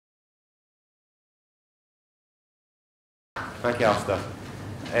Thank you, Alistair.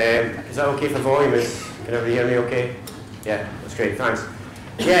 Is that okay for volume? Can everybody hear me okay? Yeah, that's great, thanks.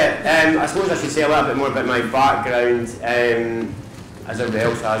 Yeah, I suppose I should say a little bit more about my background, as everybody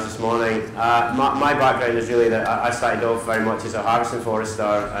else has this morning. My background is really that I started off very much as a harvesting forester,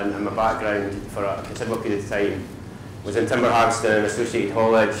 and my background for a considerable period of time was in timber harvesting and associated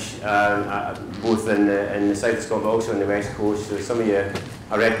haulage, both in the south of Scotland but also on the west coast. So some of you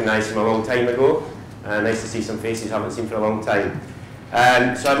I recognise from a long time ago. Nice to see some faces I haven't seen for a long time.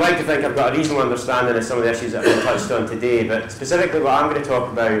 So I'd like to think I've got a reasonable understanding of some of the issues that I've been touched on today, but specifically what I'm going to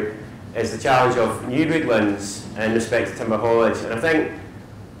talk about is the challenge of new woodlands in respect to timber haulage. And I think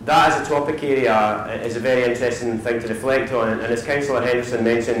that as a topic area is a very interesting thing to reflect on, and as Councillor Henderson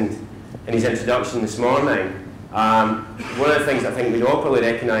mentioned in his introduction this morning, one of the things I think we'd all probably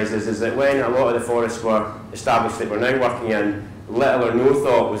recognise is that when a lot of the forests were established that we're now working in, little or no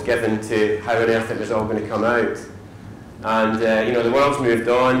thought was given to how on earth it was all going to come out. And you know, the world's moved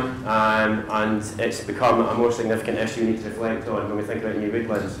on, and it's become a more significant issue we need to reflect on when we think about new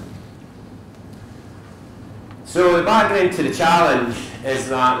woodlands. So the background to the challenge is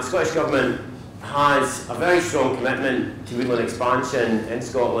that the Scottish Government has a very strong commitment to woodland expansion in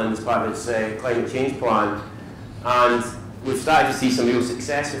Scotland as part of its climate change plan, and we've started to see some real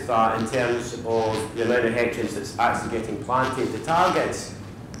success with that in terms of the amount of hectares that's actually getting planted. The targets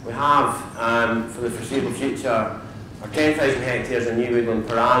we have for the foreseeable future are 10,000 hectares of new woodland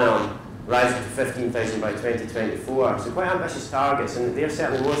per annum, rising to 15,000 by 2024. So quite ambitious targets, and they're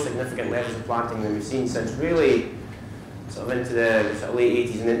certainly more significant levels of planting than we've seen since really sort of into the sort of late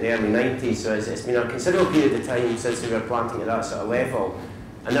 80s and into the early 90s. So it's been a considerable period of time since we were planting at that sort of level.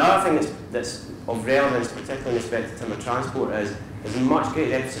 And the other thing that's of relevance, particularly in respect to timber transport, is there's a much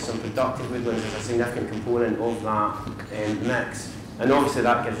greater emphasis on productive woodlands as a significant component of that mix. And obviously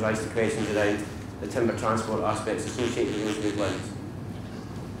that gives rise to questions around the timber transport aspects associated with those woodlands.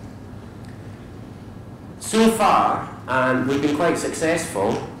 So far, we've been quite successful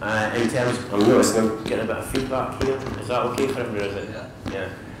in terms of, I'm noticing I'm getting a bit of feedback here. Is that okay for everybody, is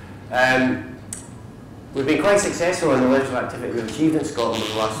it? Yeah. We've been quite successful in the legislative activity we've achieved in Scotland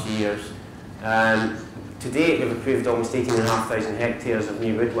over the last few years. To date, we've approved almost 18,500 hectares of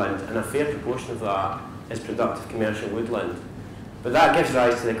new woodland, and a fair proportion of that is productive commercial woodland. But that gives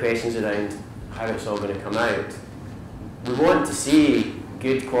rise to the questions around how it's all going to come out. We want to see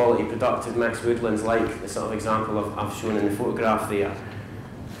good quality productive mixed woodlands like the sort of example I've shown in the photograph there,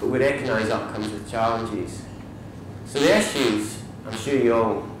 but we recognise that comes with challenges. So the issues, I'm sure you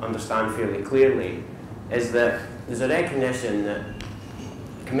all understand fairly clearly, is that there's a recognition that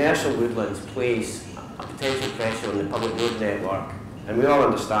commercial woodlands place a potential pressure on the public road network, and we all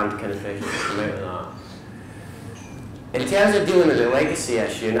understand the kind of pressure that come out of that. In terms of dealing with the legacy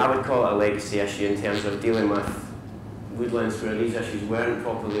issue, and I would call it a legacy issue in terms of dealing with woodlands where these issues weren't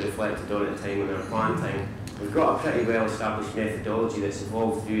properly reflected on at the time when they were planting, we've got a pretty well established methodology that's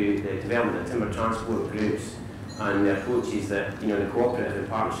evolved through the development of timber transport groups and the approaches that, you know, the cooperative and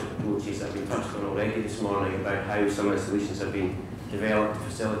partnership approaches that have been touched on already this morning about how some of the solutions have been developed to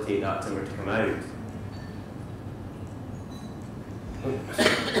facilitate that timber to come out.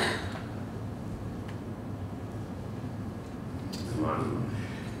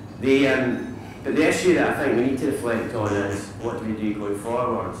 But the issue that I think we need to reflect on is what do we do going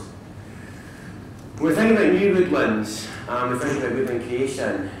forwards? When we're thinking about new woodlands, we're thinking about woodland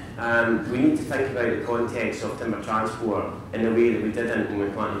creation, we need to think about the context of timber transport in a way that we didn't when we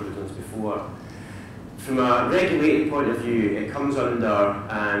planted woodlands before. From a regulatory point of view, it comes under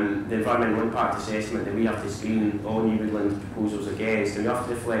the environmental impact assessment that we have to screen all new woodland proposals against, and we have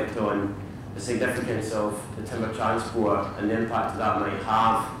to reflect on the significance of the timber transport and the impact that might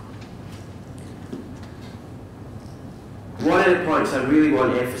have. One of the points I really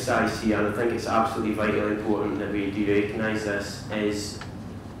want to emphasise here, and I think it's absolutely vitally important that we do recognise this, is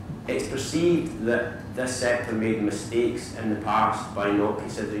it's perceived that this sector made mistakes in the past by not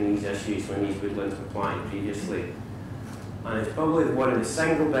considering these issues when these woodlands were planted previously. And it's probably one of the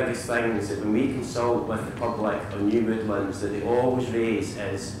single biggest things that when we consult with the public on new woodlands that they always raise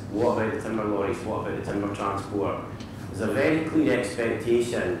is, what about the timber lorries, what about the timber transport? There's a very clear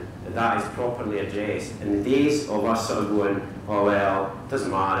expectation that that is properly addressed. In the days of us sort of going, oh well, it doesn't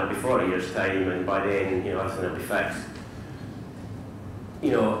matter, it'll be 40 years' time and by then, you know, everything will be fixed.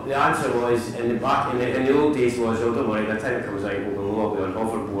 You know, the answer was, in the old days was, oh don't worry, by the time it comes out, we'll all be on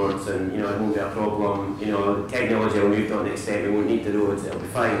hoverboards and, you know, it won't be a problem. You know, technology will move on to the extent we won't need the roads, it'll be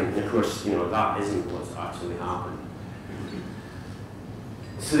fine. And of course, you know, that isn't what's actually happened.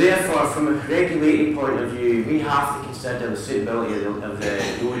 So therefore, from a regulatory point of view, we have to consider the suitability of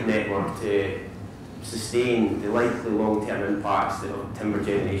the road network to sustain the likely long-term impacts of timber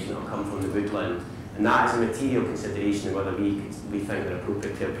generation that will come from the woodland. And that is a material consideration of whether we think they're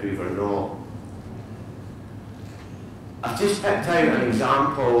appropriate to approve or not. I've just picked out an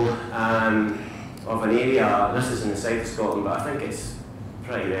example of an area. This is in the south of Scotland, but I think it's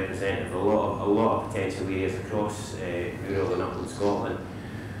pretty representative of a lot of potential areas across rural and upland Scotland.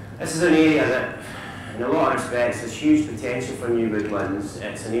 This is an area that, in a lot of respects, has huge potential for new woodlands.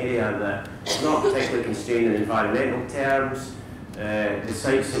 It's an area that is not particularly constrained in environmental terms. The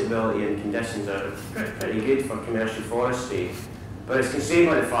site suitability and conditions are pretty good for commercial forestry, but it's constrained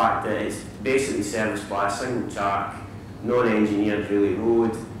by the fact that it's basically serviced by a single track, non-engineered really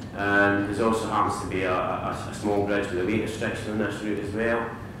road. There also happens to be a small bridge with a weight restriction on this route as well.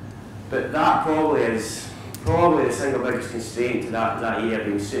 But that probably is the single biggest constraint to that area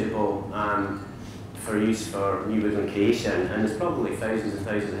being suitable for use for new woodland creation. And there's probably thousands and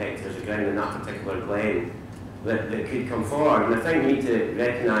thousands of hectares of ground in that particular glen that could come forward. And I think we need to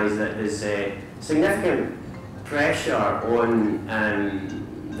recognise that there's significant pressure on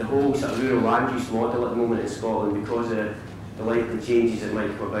the whole sort of rural land use model at the moment in Scotland because of the likely changes that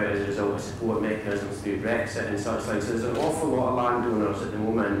might come about as a result of support mechanisms through Brexit and such like. So there's an awful lot of landowners at the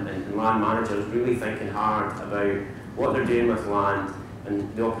moment and land managers really thinking hard about what they're doing with land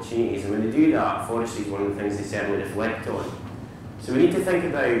and the opportunities. And when they do that, forestry is one of the things they certainly reflect on. So we need to think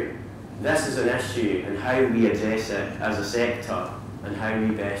about this as an issue and how we address it as a sector and how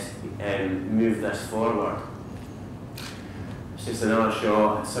we best move this forward. It's just another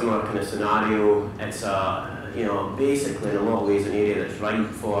shot, similar kind of scenario. It's basically in a lot of ways an area that's ripe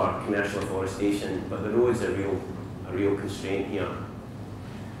for commercial afforestation, but the roads are a real constraint here.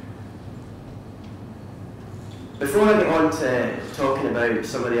 Before I get on to talking about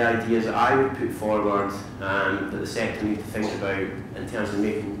some of the ideas that I would put forward that the sector need to think about in terms of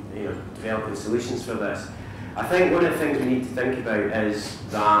developing solutions for this, I think one of the things we need to think about is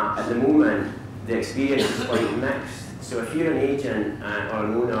that at the moment the experience is quite mixed. So if you're an agent or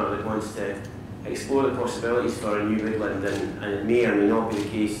an owner that wants to explore the possibilities for a new woodland, and it may or may not be the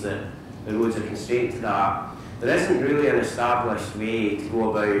case that the roads are constrained to that, there isn't really an established way to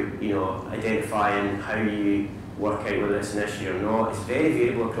go about identifying how you work out whether it's an issue or not. It's very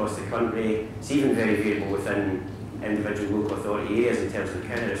variable across the country. It's even very variable within individual local authority areas in terms of the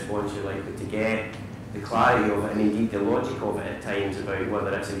kind of response you're likely to get, the clarity of it, and indeed the logic of it at times about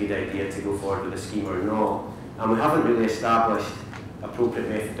whether it's a good idea to go forward with a scheme or not. And we haven't really established appropriate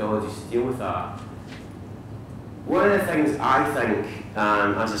methodologies to deal with that. One of the things I think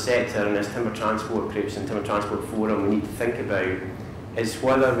as a sector and as timber transport groups and timber transport forum we need to think about is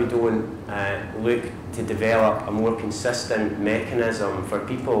whether we don't look to develop a more consistent mechanism for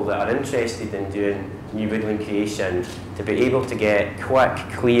people that are interested in doing new woodland creation to be able to get quick,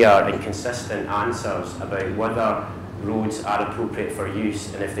 clear and consistent answers about whether roads are appropriate for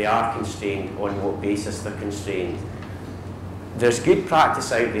use and if they are constrained, on what basis they're constrained. There's good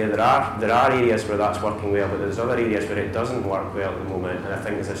practice out there. There are areas where that's working well, but there's other areas where it doesn't work well at the moment, and I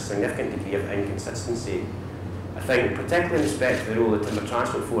think there's a significant degree of inconsistency. I think, particularly in respect to the role of the Timber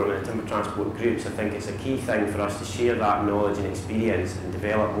Transport Forum and the Timber Transport groups, I think it's a key thing for us to share that knowledge and experience and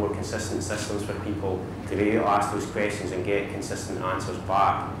develop more consistent systems for people to be able to ask those questions and get consistent answers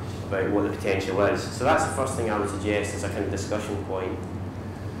back about what the potential is. So that's the first thing I would suggest as a kind of discussion point.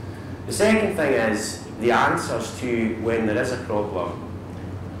 The second thing is the answers to when there is a problem.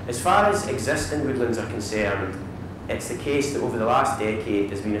 As far as existing woodlands are concerned, it's the case that over the last decade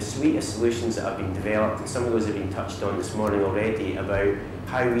there's been a suite of solutions that have been developed, and some of those have been touched on this morning already, about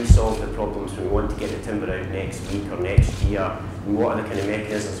how we solve the problems when we want to get the timber out next week or next year, and what are the kind of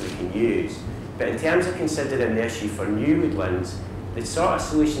mechanisms we can use. But in terms of considering the issue for new woodlands, the sort of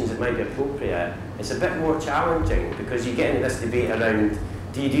solutions that might be appropriate is a bit more challenging, because you get into this debate around,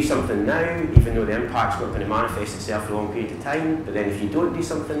 do you do something now, even though the impact's not going to manifest itself for a long period of time? But then if you don't do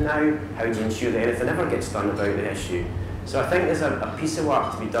something now, how do you ensure that anything ever gets done about the issue? So I think there's a piece of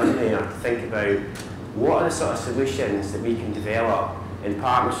work to be done there to think about what are the sort of solutions that we can develop in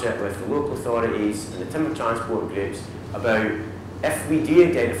partnership with the local authorities and the timber transport groups about, if we do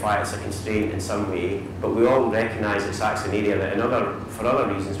identify it as a constraint in some way, but we all recognise it's actually an area that for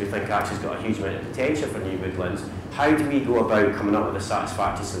other reasons we think actually has got a huge amount of potential for new woodlands, how do we go about coming up with a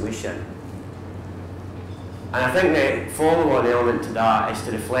satisfactory solution? And I think the follow-on element to that is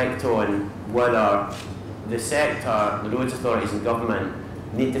to reflect on whether the sector, the roads authorities and government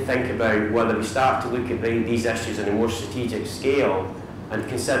need to think about whether we start to look at these issues on a more strategic scale and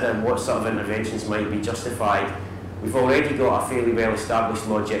consider what sort of interventions might be justified We've already got a fairly well-established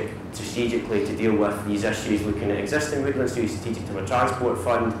logic strategically to deal with these issues, looking at existing woodlands through strategic timber transport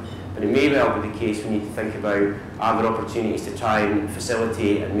fund, but it may well be the case we need to think about other opportunities to try and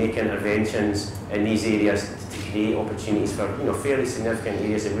facilitate and make interventions in these areas to create opportunities for fairly significant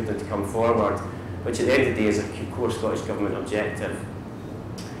areas of woodland to come forward, which at the end of the day is a core Scottish Government objective.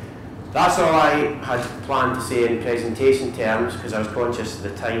 That's all I had planned to say in presentation terms, because I was conscious the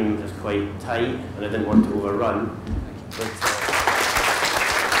time was quite tight and I didn't want to overrun. But,